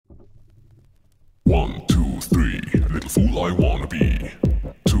1, 2, 3, little fool I wanna be.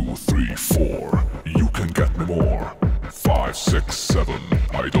 2, 3, 4, you can get me more. 5, 6, 7,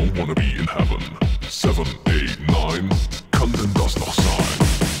 I don't wanna be in heaven. 7, 8, 9, kann denn das noch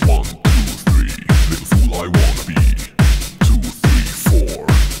sein? 1, 2, 3, little fool I wanna be. 2, 3, 4,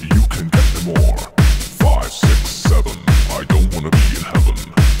 you can get me more. 5, 6, 7, I don't wanna be in heaven.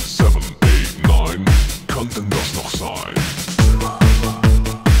 7, 8, 9, kann denn das noch sein?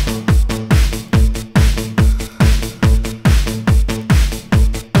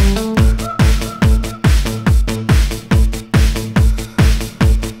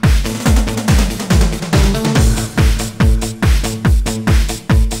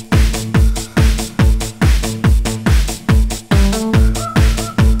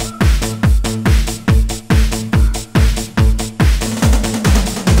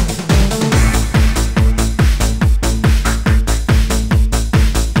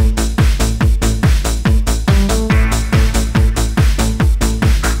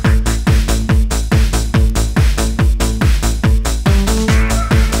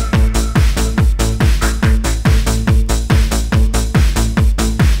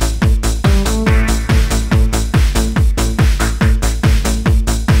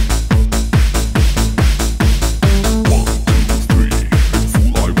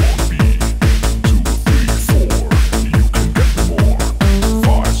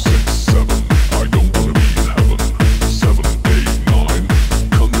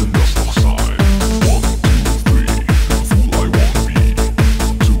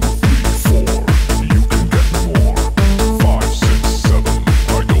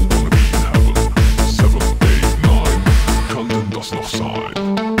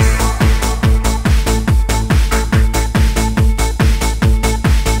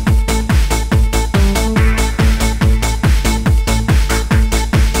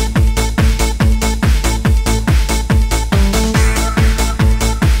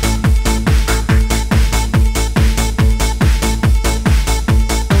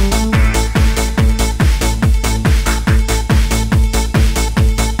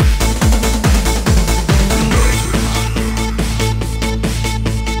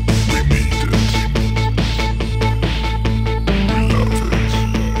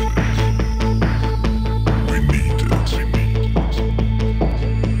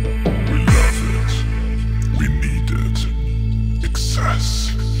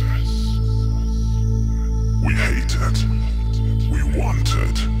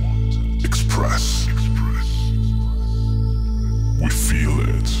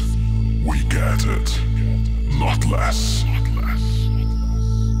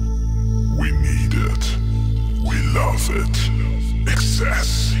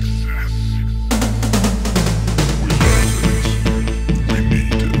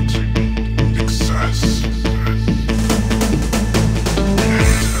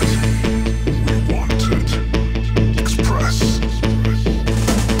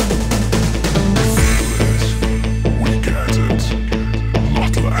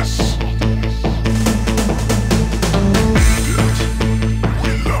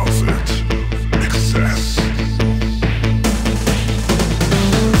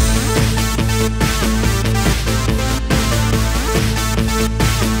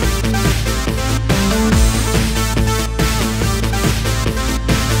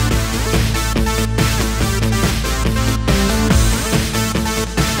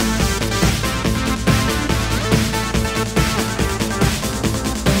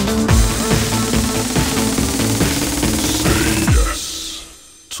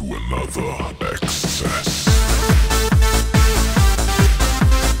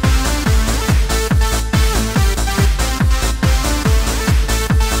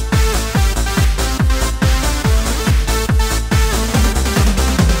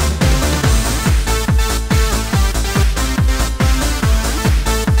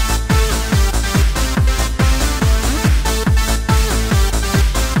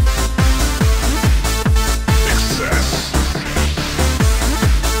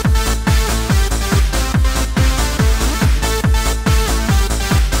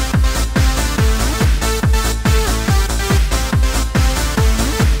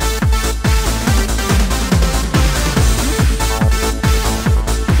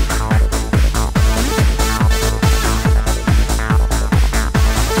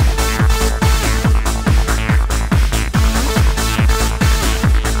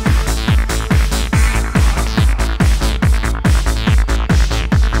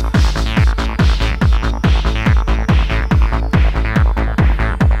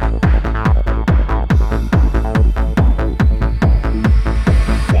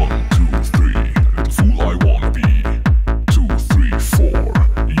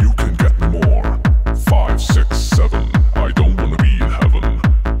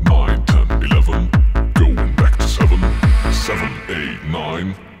 8,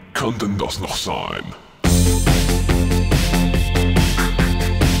 9, kann denn das noch sein?